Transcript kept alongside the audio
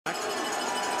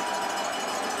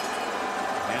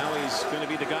He's going to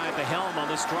be the guy at the helm on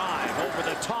this drive. Over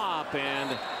the top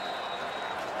and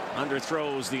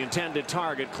underthrows the intended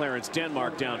target. Clarence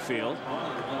Denmark downfield.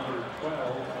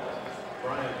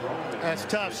 That's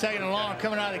tough. Second and long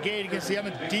coming out of the gate against the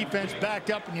Edmonton defense, backed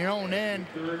up in your own end.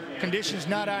 Conditions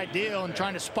not ideal, and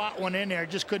trying to spot one in there,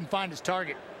 just couldn't find his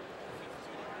target.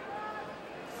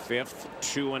 Fifth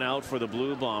 2 and out for the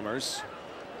Blue Bombers.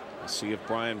 Let's see if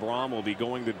Brian Braum will be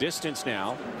going the distance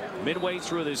now. Midway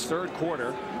through this third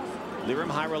quarter, Lirim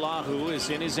Hajrullahu is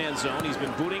in his end zone. He's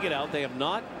been booting it out. They have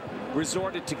not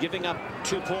resorted to giving up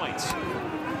 2 points.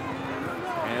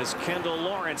 As Kendall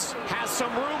Lawrence has some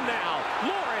room now.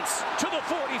 Lawrence to the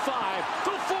 45,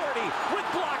 the 40 with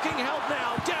blocking help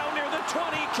now. Down near the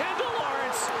 20. Kendall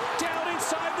Lawrence down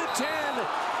inside the 10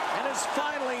 and is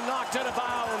finally knocked out of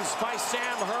bounds by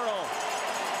Sam Hurl.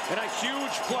 And a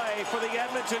huge play for the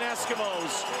Edmonton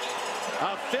Eskimos.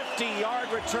 A 50-yard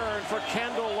return for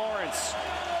Kendall Lawrence.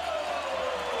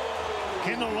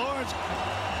 Kendall Lawrence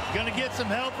going to get some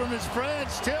help from his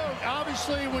friends too.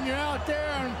 Obviously, when you're out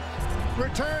there on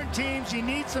return teams, you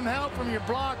need some help from your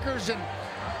blockers, and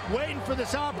waiting for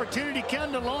this opportunity.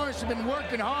 Kendall Lawrence has been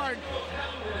working hard,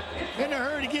 in a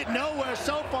hurry to get nowhere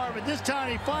so far, but this time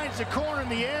he finds the corner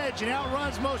and the edge and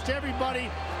outruns most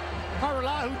everybody.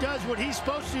 Hajrullahu does what he's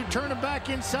supposed to do, turn him back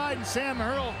inside, and Sam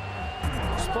Hurl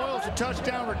spoils a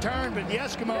touchdown return, but the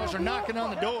Eskimos are knocking on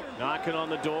the door. Knocking on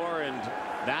the door, and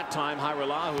that time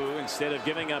Hajrullahu, instead of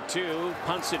giving up 2,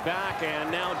 punts it back,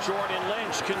 and now Jordan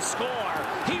Lynch can score.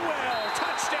 He will.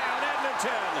 Touchdown,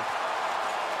 Edmonton.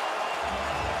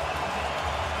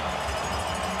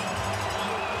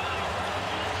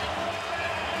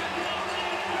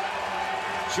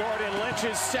 Jordan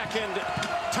Lynch's second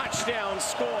touchdown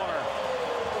score.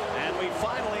 And we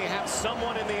finally have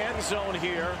someone in the end zone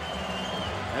here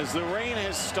as the rain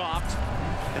has stopped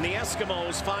and the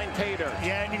Eskimos find pay dirt.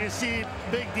 Yeah, and you can see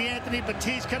big D'Anthony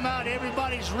Batiste come out.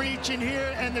 Everybody's reaching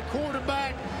here, and the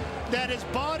quarterback that has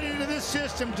bought into this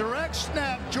system, direct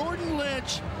snap, Jordan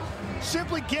Lynch,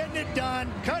 simply getting it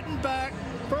done, cutting back.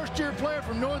 First-year player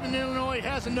from Northern Illinois,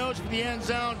 has a nose for the end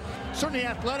zone. Certainly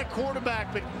athletic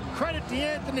quarterback, but credit to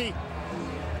Anthony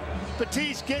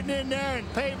Batiste getting in there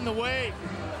and paving the way.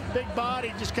 Big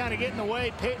body just kind of getting the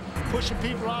way, pushing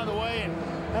people out of the way, and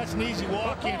that's an easy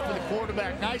walk in for the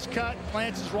quarterback. Nice cut,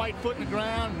 plants his right foot in the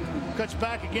ground, cuts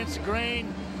back against the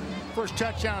grain. First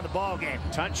touchdown of the ball game.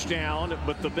 Touchdown,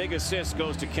 but the big assist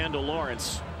goes to Kendall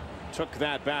Lawrence. Took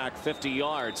that back 50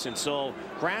 yards, and so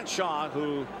Grant Shaw,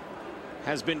 who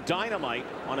has been dynamite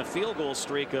on a field goal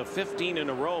streak of 15 in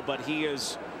a row, but he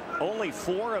is only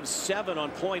 4 of 7 on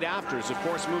point afters. Of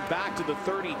course, moved back to the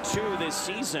 32 this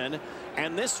season,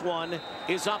 and this one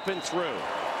is up and through.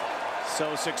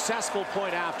 So successful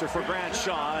point after for Grant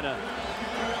Shaw, and a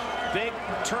big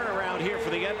turnaround here for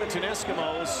the Edmonton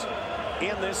Eskimos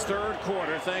in this third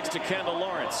quarter, thanks to Kendall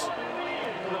Lawrence.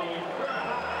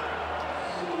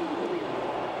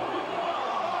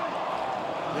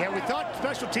 Yeah, we thought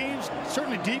special teams,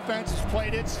 certainly defense, has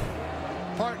played its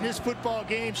part in this football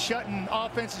game, shutting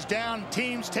offenses down,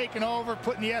 teams taking over,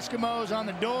 putting the Eskimos on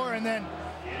the door, and then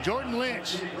Jordan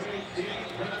Lynch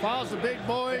follows the big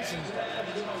boys, and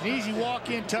an easy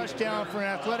walk-in touchdown for an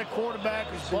athletic quarterback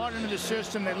who's bought into the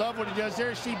system. They love what he does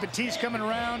there. See Batiste coming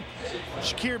around,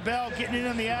 Shakir Bell getting in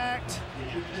on the act.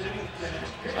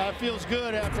 Feels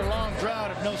good after a long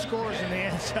drought of no scores in the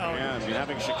end zone. Yeah,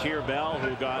 having Shakir Bell,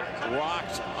 who got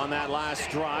rocked on that last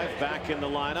drive, back in the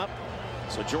lineup.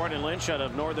 So Jordan Lynch out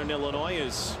of Northern Illinois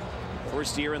is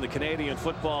first year in the Canadian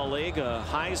Football League, a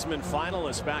Heisman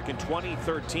finalist back in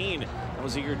 2013. That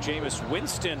was the year Jameis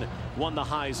Winston won the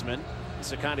Heisman.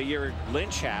 It's the kind of year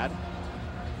Lynch had,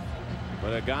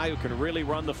 but a guy who can really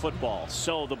run the football.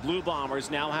 So the Blue Bombers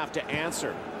now have to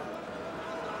answer.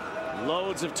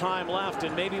 Loads of time left,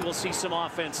 and maybe we'll see some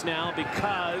offense now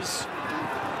because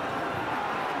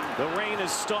the rain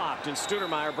has stopped, and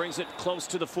Studermeyer brings it close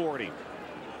to the 40.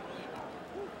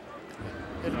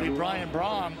 It'll be Brian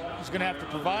Braum who's going to have to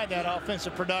provide that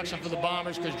offensive production for the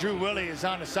Bombers, because Drew Willie is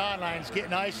on the sidelines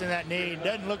getting ice in that knee. It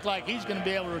doesn't look like he's going to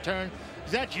be able to return,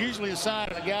 because that's usually a sign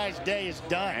the guy's day is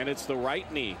done. And it's the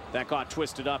right knee that got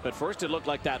twisted up. At first it looked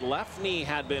like that left knee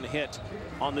had been hit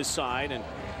on this side, and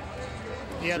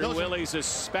yeah, Drew Willie's a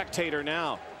spectator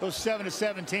now. Those 7 of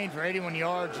 17 for 81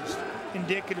 yards is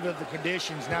indicative of the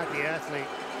conditions, not the athlete.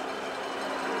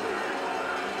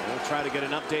 We'll try to get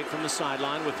an update from the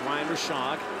sideline with Ryan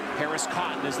Rashog. Harris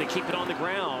Cotton as they keep it on the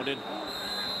ground, and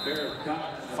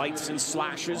fights and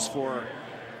slashes for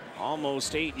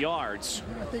almost 8 yards.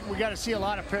 I think we got to see a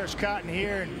lot of Paris Cotton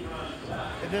here, and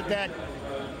that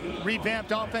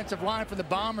revamped offensive line for the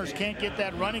Bombers can't get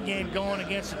that running game going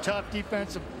against a tough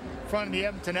defensive front of the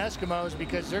Edmonton Eskimos,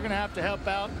 because they're going to have to help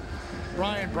out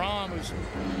Brian Brom, who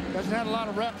doesn't have a lot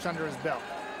of reps under his belt.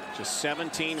 Just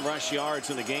 17 rush yards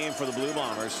in the game for the Blue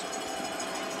Bombers.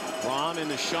 Brom in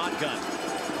the shotgun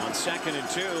on 2nd and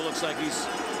 2. Looks like he's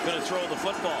going to throw the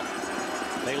football.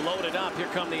 They load it up. Here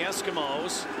come the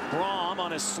Eskimos. Brom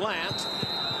on a slant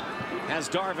has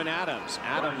Darvin Adams.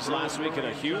 Adams last week in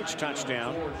a huge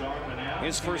touchdown.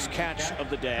 His first catch of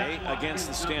the day against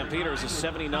the Stampeders, a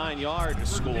 79-yard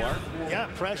score. Yeah,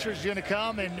 pressure's going to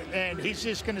come, and he's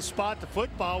just going to spot the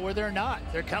football where they're not.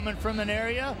 They're coming from an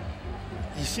area.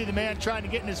 You see the man trying to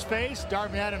get in his face.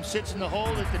 Darvin Adams sits in the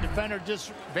hole that the defender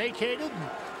just vacated and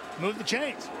moved the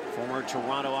chains. Former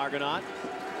Toronto Argonaut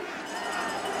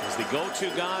is the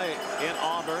go-to guy in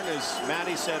Auburn, as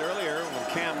Matty said earlier when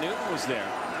Cam Newton was there.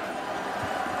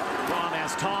 Brom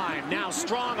has time. Now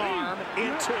strong arm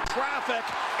into traffic.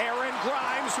 Aaron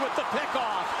Grimes with the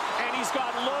pickoff, and he's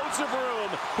got loads of room.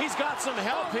 He's got some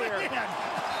help here.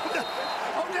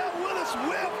 Odell Willis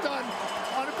whipped on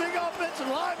a big offensive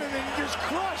lineman and he just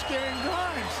crushed Aaron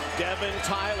Grimes. Devin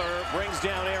Tyler brings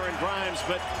down Aaron Grimes,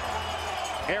 but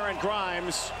Aaron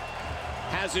Grimes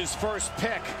has his first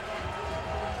pick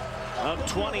of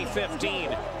 2015.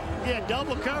 Yeah,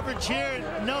 double coverage here.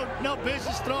 No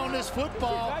business throwing this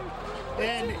football.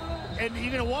 And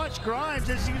you're going to watch Grimes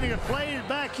as he's going to play it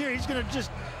back here. He's going to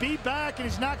just be back, and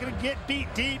he's not going to get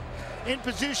beat deep in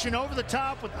position over the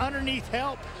top with underneath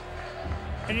help.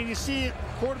 And you can see it,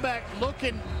 quarterback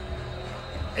looking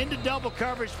into double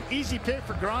coverage. Easy pick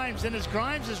for Grimes. And as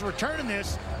Grimes is returning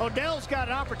this, Odell's got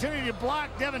an opportunity to block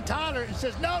Devin Tyler and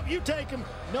says, no, you take him.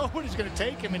 Nobody's going to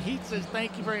take him. And he says,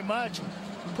 thank you very much.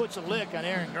 Puts a lick on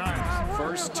Aaron Grimes.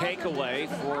 First takeaway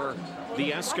for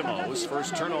the Eskimos.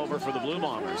 First turnover for the Blue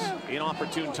Bombers.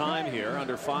 Inopportune time here.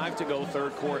 Under 5 to go,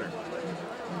 third quarter.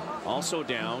 Also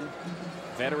down,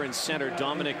 veteran center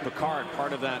Dominic Picard,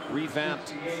 part of that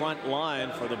revamped front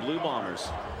line for the Blue Bombers.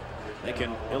 They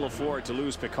can ill afford to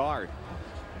lose Picard.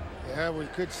 Yeah, we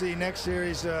could see next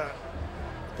series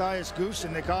Matthias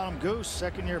Goosen. They call him Goose,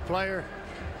 second-year player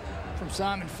from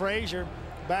Simon Fraser,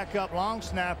 backup long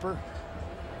snapper.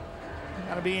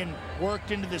 Kind of being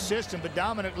worked into the system, but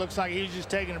Dominic looks like he's just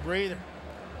taking a breather.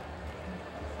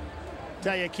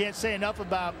 Tell you, I can't say enough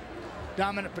about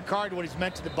Dominic Picard, what he's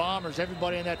meant to the Bombers.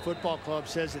 Everybody in that football club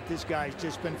says that this guy's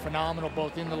just been phenomenal,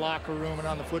 both in the locker room and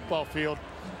on the football field,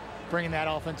 bringing that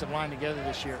offensive line together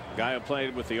this year. Guy who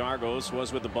played with the Argos,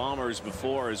 was with the Bombers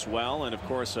before as well, and of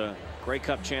course a Grey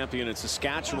Cup champion in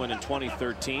Saskatchewan in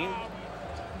 2013.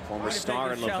 Former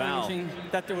star in Laval.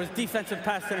 That there was defensive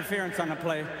pass interference on the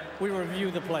play. We review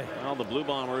the play. Well, the Blue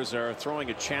Bombers are throwing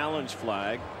a challenge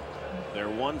flag. They're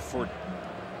 1 for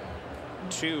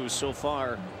 2 so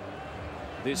far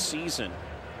this season.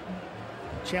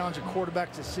 Challenge of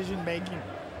quarterback decision making.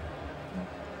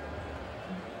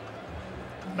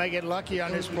 May get lucky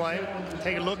on this play.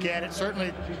 Take a look at it.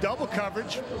 Certainly double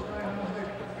coverage.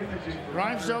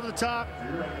 Grimes over the top.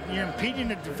 You're impeding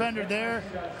the defender there.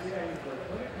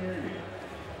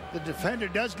 The defender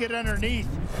does get underneath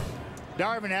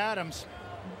Darvin Adams.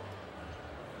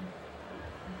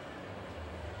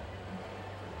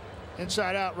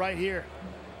 Inside out right here.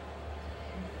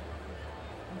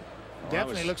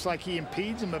 Definitely looks like he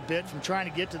impedes him a bit from trying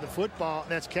to get to the football.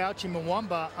 That's Couchy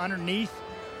Mwamba underneath,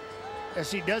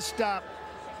 as he does stop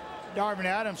Darvin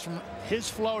Adams from his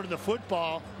flow to the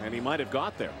football. And he might have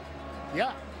got there.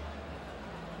 Yeah.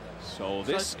 So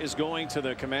this is going to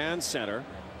the command center.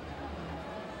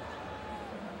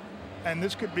 And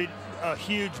this could be a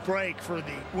huge break for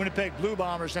the Winnipeg Blue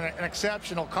Bombers, and an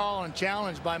exceptional call and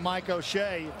challenge by Mike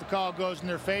O'Shea if the call goes in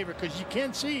their favor, because you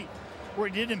can see where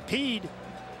he did impede.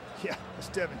 Yeah, that's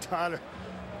Devin Tyler.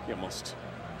 He almost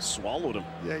swallowed him.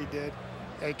 Yeah, he did.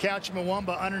 Couchy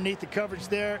Mwamba underneath the coverage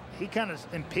there. He kind of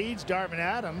impedes Darvin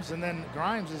Adams, and then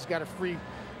Grimes has got a free,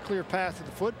 clear path to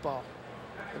the football.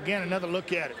 Again, another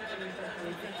look at it.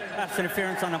 Pass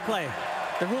interference on the play.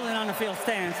 The ruling on the field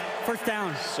stands. First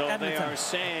down. So Edmonton. They are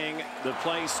saying the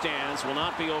play stands, will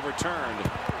not be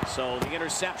overturned. So the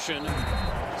interception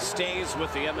stays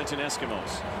with the Edmonton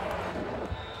Eskimos.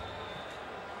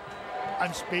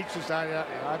 I'm speechless.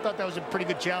 I thought that was a pretty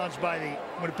good challenge by the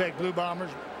Winnipeg Blue Bombers.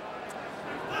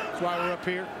 That's why we're up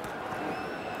here.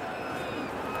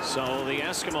 So the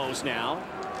Eskimos now.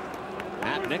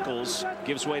 Matt Nichols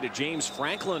gives way to James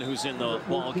Franklin, who's in the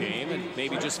ball game, and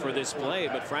maybe just for this play,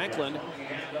 but Franklin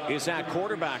is at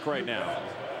quarterback right now.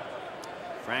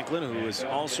 Franklin, who is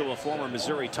also a former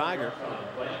Missouri Tiger.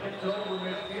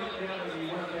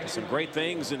 Some great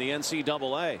things in the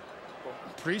NCAA.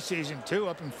 preseason too,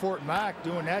 up in Fort Mac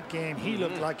doing that game. He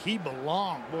looked like he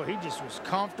belonged. Boy, he just was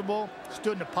comfortable,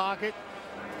 stood in the pocket,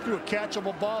 threw a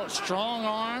catchable ball, a strong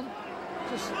arm,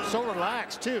 just so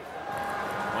relaxed too.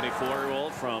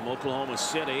 24-year-old from Oklahoma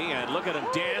City, and look at him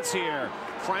dance here.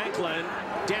 Franklin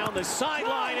down the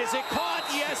sideline. Is it caught?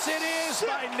 Yes, it is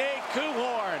by Nate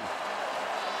Cohorn.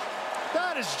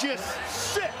 That is just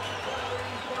sick.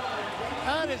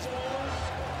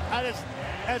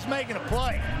 That's making a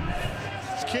play.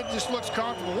 This kid just looks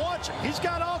comfortable. Watch him. He's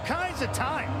got all kinds of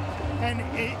time.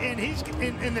 And he's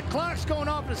and the clock's going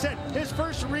off in his head. His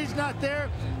first read's not there.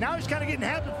 Now he's kind of getting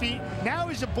happy feet. Now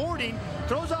he's aborting,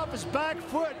 throws off his back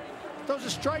foot, throws a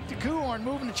strike to Cohorn,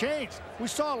 moving the chains. We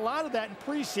saw a lot of that in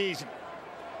preseason.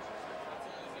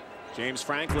 James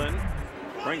Franklin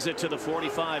brings it to the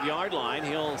 45-yard line.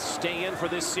 He'll stay in for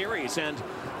this series, and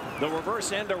the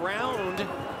reverse end around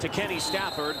to Kenny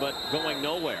Stafford, but going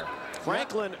nowhere.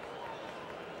 Franklin.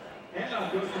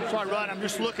 Sorry, Rod, I'm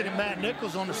just looking at Matt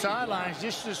Nichols on the sidelines.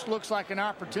 This just looks like an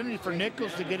opportunity for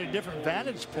Nichols to get a different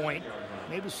vantage point,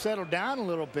 maybe settle down a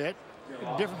little bit,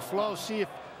 get a different flow, see if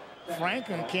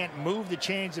Franklin can't move the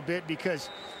chains a bit, because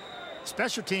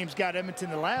special teams got Edmonton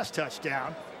the last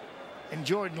touchdown, and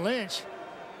Jordan Lynch.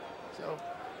 So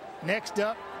next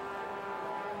up,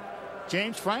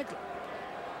 James Franklin.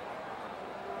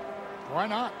 Why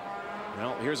not?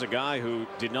 Well, here's a guy who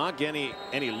did not get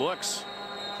any looks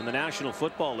from the National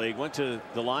Football League, went to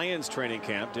the Lions training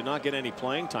camp, did not get any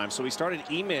playing time, so he started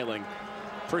emailing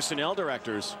personnel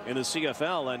directors in the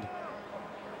CFL, and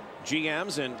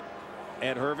GMs, and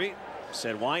Ed Hervey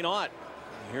said, why not?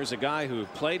 Here's a guy who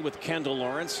played with Kendall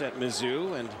Lawrence at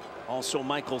Mizzou, and also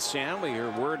Michael Sam. We hear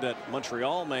word that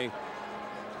Montreal may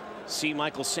see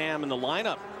Michael Sam in the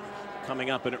lineup coming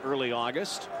up in early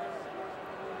August.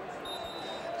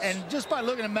 And just by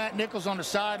looking at Matt Nichols on the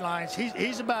sidelines,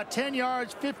 he's about 10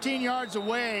 yards, 15 yards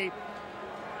away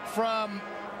from,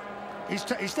 he's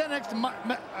standing next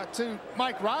to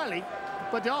Mike Riley,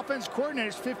 but the offense coordinator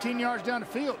is 15 yards down the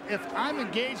field. If I'm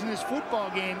engaged in this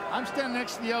football game, I'm standing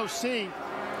next to the OC,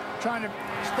 trying to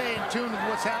stay in tune with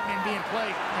what's happening, being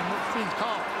played, and what's being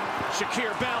called.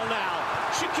 Shakir Bell now.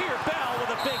 Shakir Bell with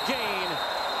a big gain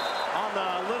on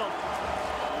the little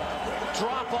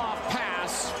drop-off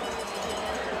pass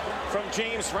from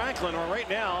James Franklin. Or right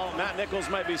now, Matt Nichols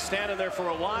might be standing there for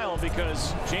a while,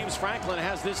 because James Franklin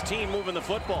has this team moving the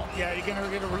football. Yeah, you're going to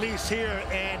get a release here,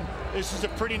 and this is a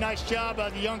pretty nice job by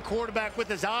the young quarterback with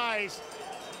his eyes,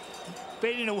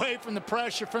 fading away from the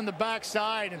pressure from the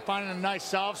backside and finding a nice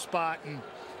soft spot. And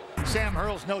Sam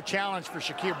Hurl's no challenge for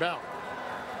Shakir Bell.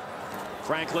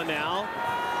 Franklin now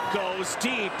goes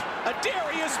deep. A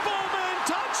Darius Bowman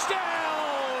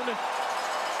touchdown!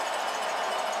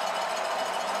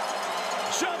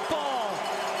 Jump ball.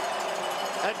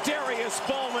 Darius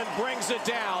Bowman brings it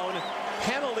down.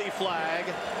 Penalty flag.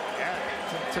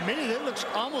 Yeah, to me, it looks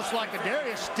almost like a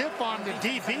Darius stiff-armed the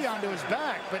DB onto his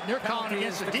back, but they're calling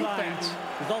against the defense.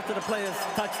 Result of the play is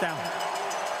touchdown.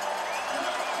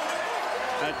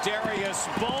 Darius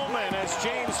Bowman as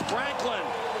James Franklin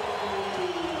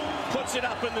puts it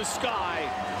up in the sky.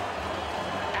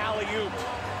 Alley-oop,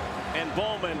 and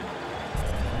Bowman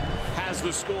has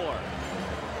the score.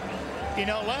 You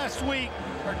know, last week,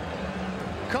 or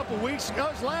a couple weeks ago,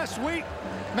 it was last week,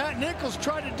 Matt Nichols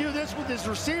tried to do this with his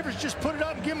receivers, just put it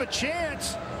up and give him a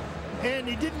chance, and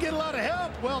he didn't get a lot of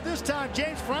help. Well, this time,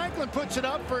 James Franklin puts it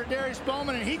up for Darius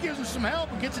Bowman, and he gives him some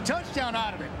help and gets a touchdown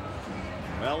out of it.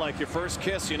 Well, like your first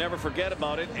kiss, you never forget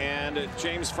about it, and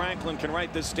James Franklin can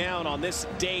write this down on this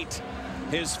date.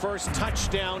 His first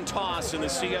touchdown toss in the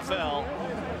CFL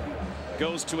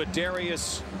goes to a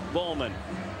Darius Bowman.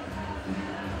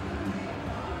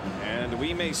 And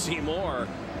we may see more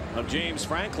of James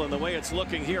Franklin the way it's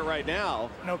looking here right now.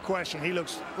 No question. He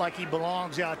looks like he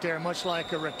belongs out there, much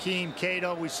like a Rakeem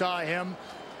Cato. We saw him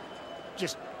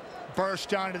just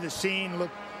burst onto the scene,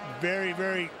 look very,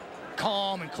 very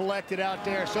calm and collected out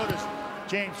there. So does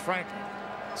James Franklin.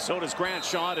 So does Grant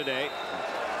Shaw today.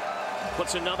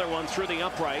 Puts another one through the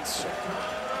uprights.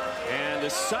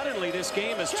 And suddenly this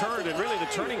game has turned, and really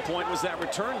the turning point was that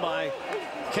return by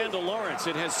Kendall Lawrence.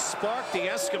 It has sparked the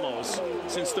Eskimos.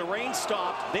 Since the rain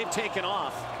stopped, they've taken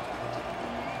off.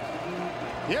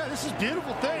 Yeah, this is a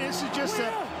beautiful thing. This is just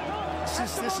a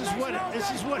this is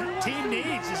what a team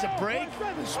needs, is a break.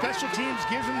 Special teams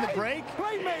gives them the break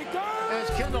as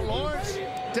Kendall Lawrence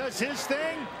does his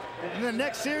thing. And the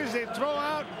next series they throw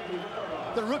out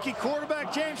the rookie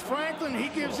quarterback James Franklin. He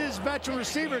gives his veteran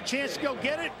receiver a chance to go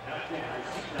get it.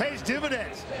 Pays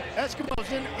dividends.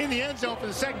 Eskimos in the end zone for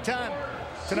the second time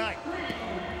tonight.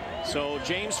 So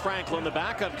James Franklin, the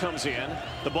backup, comes in.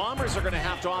 The Bombers are going to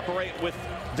have to operate with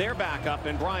their backup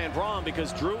and Brian Braum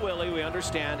because Drew Willie, we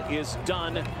understand, is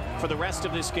done for the rest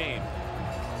of this game.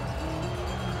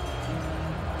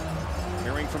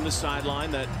 Hearing from the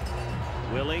sideline that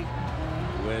Willie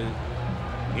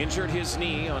injured his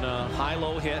knee on a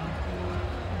high-low hit.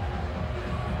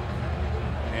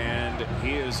 And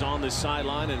he is on the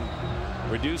sideline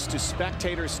and reduced to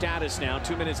spectator status now.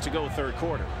 2 minutes to go, third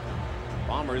quarter.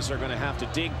 Bombers are going to have to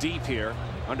dig deep here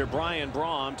under Brian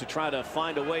Braum to try to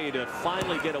find a way to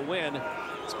finally get a win.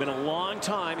 It's been a long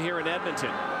time here in Edmonton.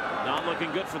 Not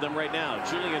looking good for them right now.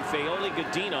 Julian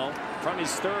Feoli-Godino from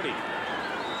his 30.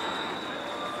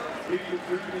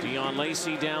 Dion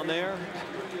Lacey down there.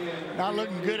 Not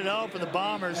looking good at all for the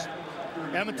Bombers.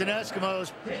 Edmonton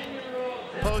Eskimos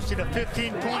posted a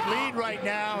 15-point lead right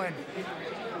now, and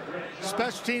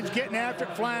special teams getting after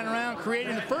it, flying around,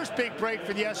 creating the first big break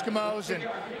for the Eskimos, and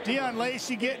Dion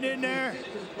Lacey getting in there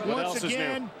once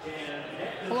again.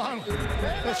 Along,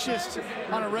 that's just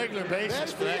on a regular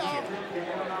basis for that kid.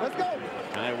 Let's go.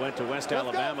 I went to West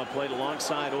Alabama, played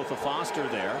alongside Otha Foster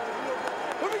there.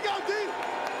 Here we go, D.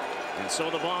 And so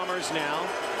the Bombers now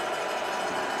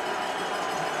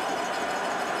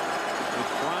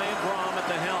with Brian Braum at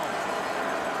the helm.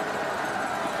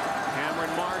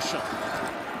 Cameron Marshall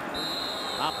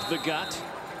up the gut,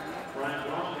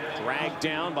 dragged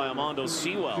down by Armando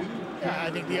Sewell. Yeah,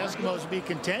 I think the Eskimos would be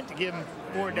content to give him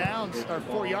 4 downs or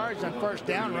 4 yards on first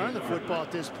down running the football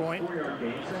at this point.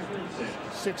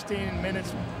 16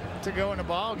 minutes to go in the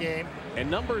ball game. And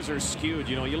numbers are skewed.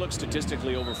 You know, you look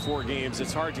statistically over 4 games,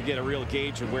 it's hard to get a real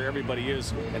gauge of where everybody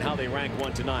is and how they rank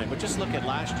 1 to 9. But just look at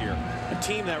last year, a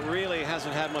team that really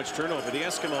hasn't had much turnover. The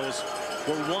Eskimos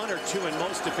were 1 or 2 in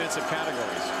most defensive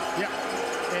categories. Yeah,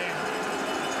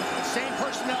 and same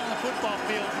personnel on the football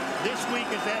field this week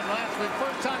as they had last week.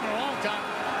 First time in a long time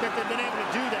that they've been able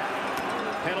to do that.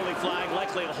 Penalty flag,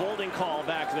 likely a holding call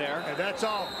back there. And that's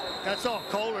all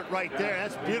Kohler right there.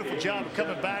 That's a beautiful job of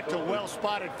coming back to a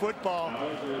well-spotted football.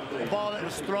 A ball that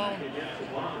was thrown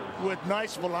with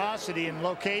nice velocity and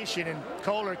location, and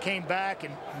Kohler came back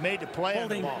and made the play on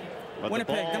the ball. But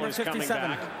Winnipeg, the ball number is coming 57.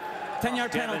 back.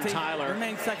 10-yard Devin penalty. Tyler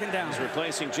Remains second down. He's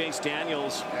replacing Jace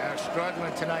Daniels. Yeah,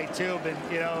 struggling tonight too, but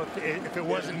you know, if it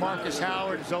wasn't Marcus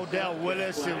Howard, it's Odell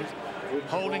Willis. It was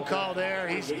holding call there.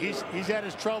 He's had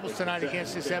his troubles tonight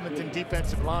against this Edmonton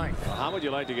defensive line. Well, how would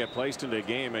you like to get placed into a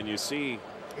game and you see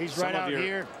he's some right of out your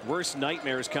here. worst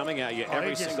nightmares coming at you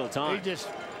every single time? He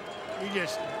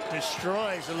just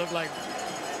destroys. It looked like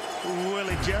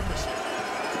Willie Jefferson.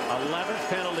 11th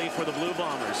penalty for the Blue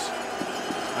Bombers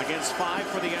against 5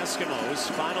 for the Eskimos.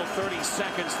 Final 30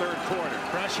 seconds, third quarter.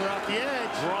 Pressure off the edge.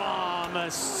 Braum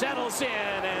settles in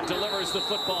and delivers the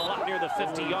football up near the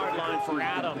 50-yard line for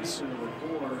Adams.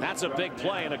 That's a big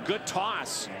play and a good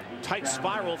toss. Tight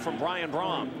spiral from Brian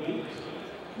Braum.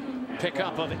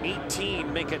 Pickup of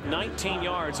 18, make it 19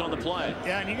 yards on the play.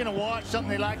 Yeah, and you're going to watch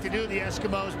something they like to do, the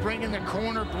Eskimos, bring in the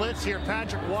corner blitz here.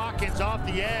 Patrick Watkins off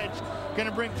the edge, going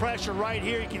to bring pressure right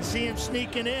here. You can see him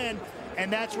sneaking in,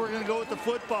 and that's where we're going to go with the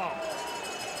football.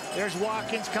 There's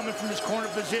Watkins coming from his corner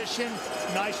position.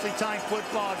 Nicely timed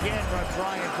football again by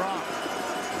Brian Braum.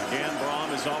 Again, Braum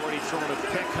has already thrown a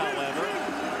pick, however.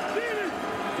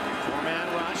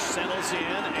 4-man rush settles in,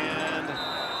 and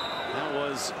that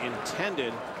was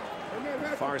intended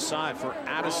far side for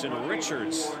Addison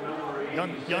Richards.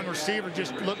 Young receiver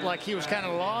just looked like he was kind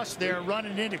of lost there,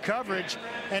 running into coverage,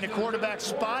 and the quarterback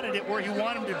spotted it where he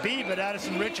wanted him to be, but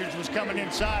Addison Richards was coming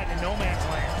inside in no man's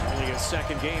land. Only his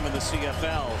second game in the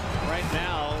CFL. Right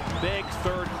now, big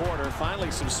third quarter.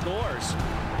 Finally, some scores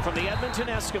from the Edmonton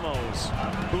Eskimos,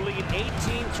 who lead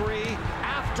 18-3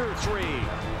 after 3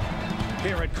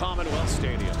 here at Commonwealth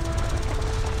Stadium.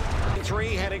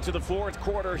 3 heading to the fourth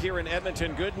quarter here in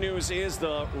Edmonton. Good news is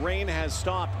the rain has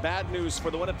stopped. Bad news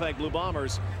for the Winnipeg Blue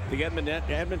Bombers. The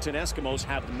Edmonton Eskimos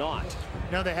have not.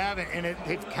 No, they haven't, and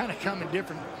they've kind of come in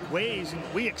different ways. And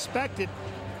we expected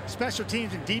special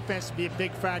teams and defense to be a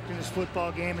big factor in this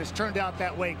football game. It's turned out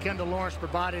that way. Kendall Lawrence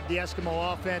provided the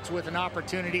Eskimo offense with an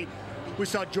opportunity. We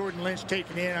saw Jordan Lynch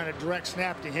taking in on a direct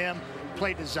snap to him.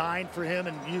 Play designed for him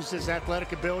and used his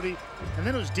athletic ability. And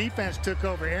then his defense took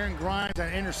over. Aaron Grimes on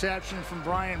an interception from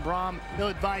Brian Braum.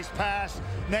 Ill-advised pass.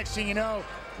 Next thing you know,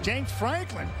 James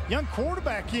Franklin, young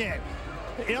quarterback in.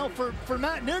 You know, for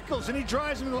Matt Nichols, and he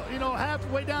drives him, you know,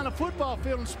 halfway down the football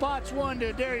field and spots one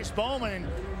to Darius Bowman, and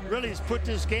really has put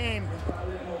this game,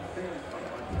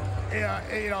 you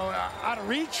know, out of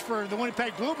reach for the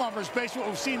Winnipeg Blue Bombers based on what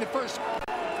we've seen the first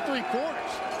 3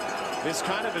 quarters. This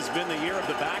kind of has been the year of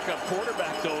the backup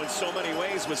quarterback, though, in so many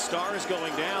ways, with stars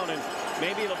going down. And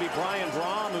maybe it'll be Brian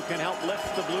Brom who can help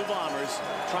lift the Blue Bombers,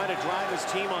 try to drive his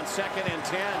team on 2nd and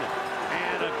 10.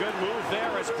 And a good move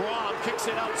there as Brom kicks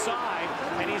it outside.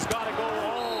 And he's got to go.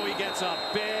 Oh, he gets a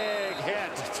big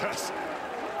hit.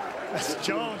 That's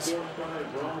Jones.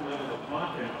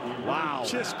 Wow.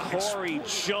 Corey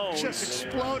Jones just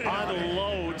exploded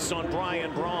unloads on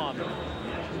Brian Brom.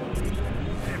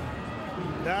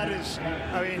 That is,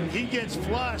 I mean, he gets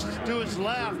flushed to his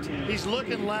left. He's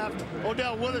looking left.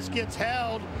 Odell Willis gets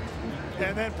held.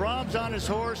 And then Brom's on his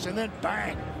horse, and then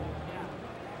bang.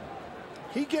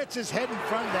 He gets his head in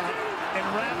front of that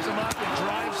and wraps him up and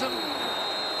drives him.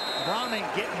 Brom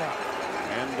ain't getting that.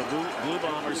 And the Blue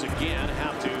Bombers again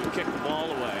have to kick the ball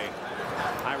away.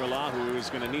 Hiralahu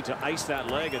is going to need to ice that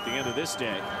leg at the end of this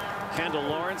day. Kendall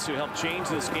Lawrence, who helped change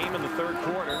this game in the 3rd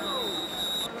quarter.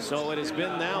 So it has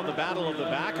been now the battle of the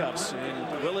backups.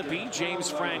 And will it be James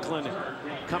Franklin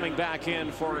coming back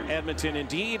in for Edmonton?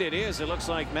 Indeed it is. It looks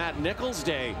like Matt Nichols'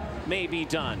 day may be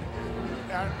done.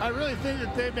 I really think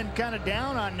that they've been kind of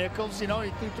down on Nichols. You know,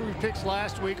 he threw 3 picks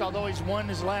last week, although he's won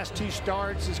his last 2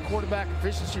 starts. His quarterback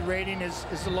efficiency rating is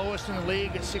the lowest in the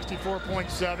league at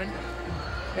 64.7.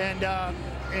 And,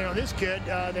 you know, this kid,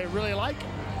 they really like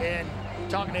him. And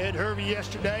talking to Ed Hervey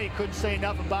yesterday, he couldn't say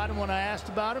enough about him when I asked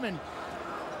about him, and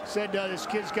said this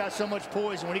kid's got so much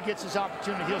poise, and when he gets his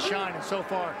opportunity, he'll shine. And so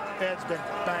far, Ed's been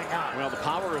bang out. Well, the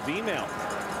power of email.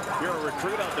 If you're a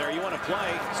recruit out there, you want to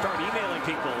play, start emailing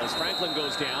people as Franklin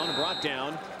goes down, brought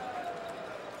down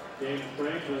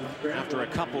after a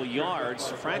couple yards.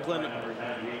 Franklin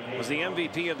was the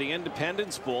MVP of the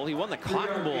Independence Bowl. He won the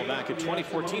Cotton Bowl back in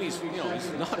 2014. He's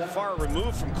not far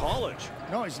removed from college.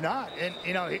 No, he's not. And,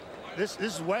 you know, this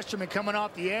is Westerman coming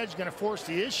off the edge, going to force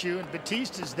the issue, and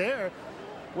Batista's there.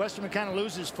 Westerman kind of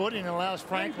loses footing and allows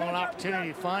Franklin an opportunity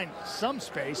to find some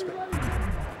space, but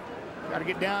got to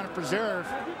get down and preserve,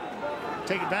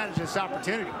 take advantage of this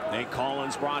opportunity. Nate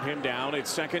Collins brought him down.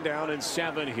 It's 2nd down and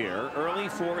 7 here, early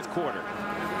 4th quarter.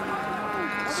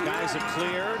 Skies have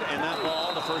cleared, and that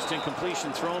ball, the first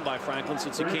incompletion thrown by Franklin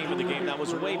since he came to the game, that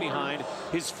was way behind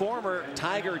his former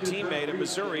Tiger teammate in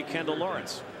Missouri, Kendall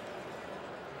Lawrence.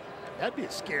 That'd be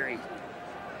a scary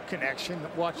connection,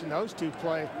 watching those two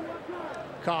play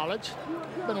college.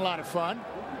 Been a lot of fun.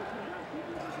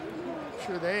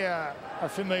 Sure they are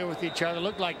familiar with each other.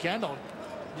 Looked like Kendall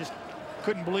just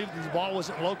couldn't believe the ball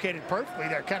wasn't located perfectly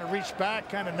there. Kind of reached back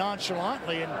kind of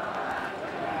nonchalantly and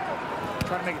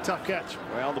trying to make a tough catch.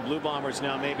 Well, the Blue Bombers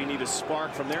now maybe need a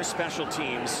spark from their special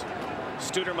teams.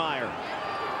 Studermeyer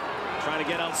trying to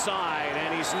get outside,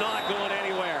 and he's not going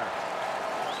anywhere.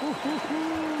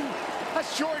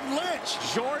 That's Jordan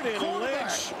Lynch. Jordan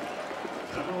Lynch,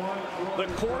 the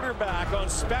quarterback on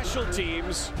special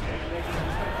teams,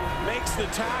 makes the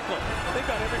tackle. They've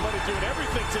got everybody doing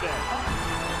everything today,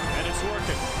 and it's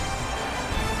working,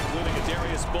 including a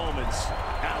Darius Bowman's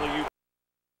alley-oop.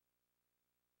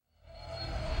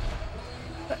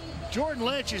 Jordan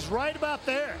Lynch is right about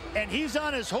there, and he's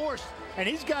on his horse, and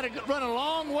he's got to run a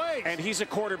long way. And he's a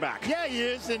quarterback. Yeah, he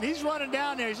is, and he's running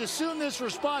down there. He's assumed this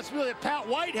responsibility that Pat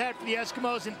White had for the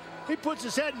Eskimos, and he puts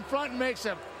his head in front and makes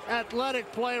an athletic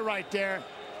play right there.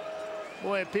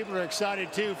 Boy, people are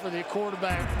excited, too, for the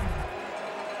quarterback.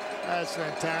 That's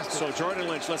fantastic. So Jordan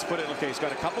Lynch, let's put it, okay, he's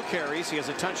got a couple carries, he has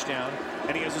a touchdown,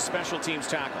 and he has a special teams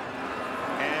tackle.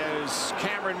 As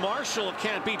Cameron Marshall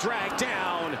can't be dragged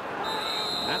down.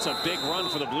 That's a big run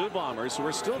for the Blue Bombers, who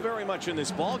are still very much in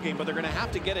this ball game, but they're going to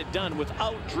have to get it done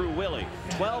without Drew Willie.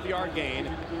 12-yard gain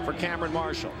for Cameron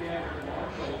Marshall.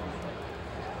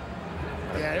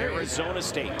 Yeah, Arizona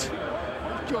State.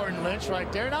 Jordan Lynch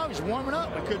right there. Now he's warming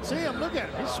up. We couldn't see him. Look at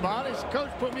him. He's smiling. His coach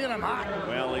put me in. I'm hot.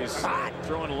 Well, he's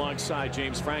throwing alongside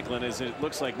James Franklin, as it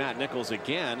looks like Matt Nichols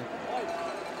again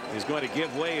is going to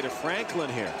give way to Franklin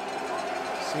here.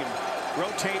 See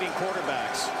rotating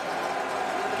quarterbacks.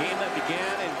 Game that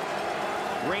began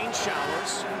in rain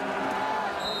showers.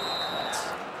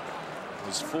 It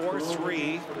was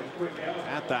 4-3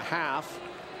 at the half,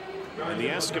 and the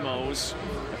Eskimos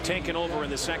have taken over in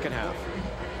the second half.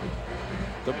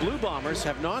 The Blue Bombers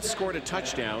have not scored a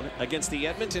touchdown against the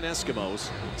Edmonton Eskimos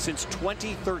since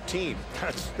 2013.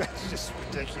 That's just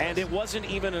ridiculous. And it wasn't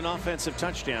even an offensive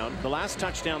touchdown. The last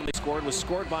touchdown they scored was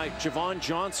scored by Javon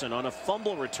Johnson on a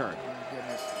fumble return.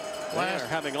 They're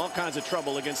having all kinds of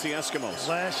trouble against the Eskimos.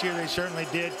 Last year they certainly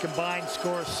did. Combined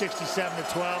score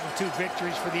 67-12 and 2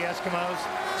 victories for the Eskimos.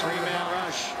 3-man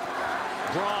rush.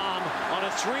 Brom on a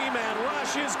 3-man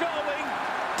rush is going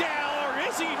down, or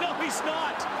is he? No, he's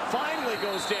not. Finally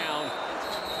goes down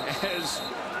as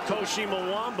Koshi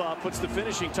Mwamba puts the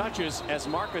finishing touches as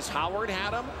Marcus Howard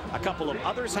had him. A couple of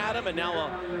others had him, and now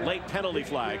a late penalty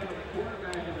flag.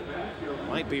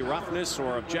 Might be roughness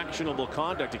or objectionable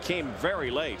conduct. It came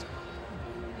very late.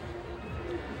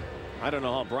 I don't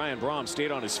know how Brian Braum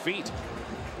stayed on his feet.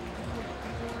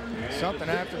 Something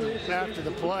after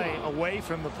the play, away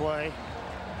from the play.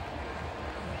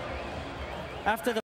 After the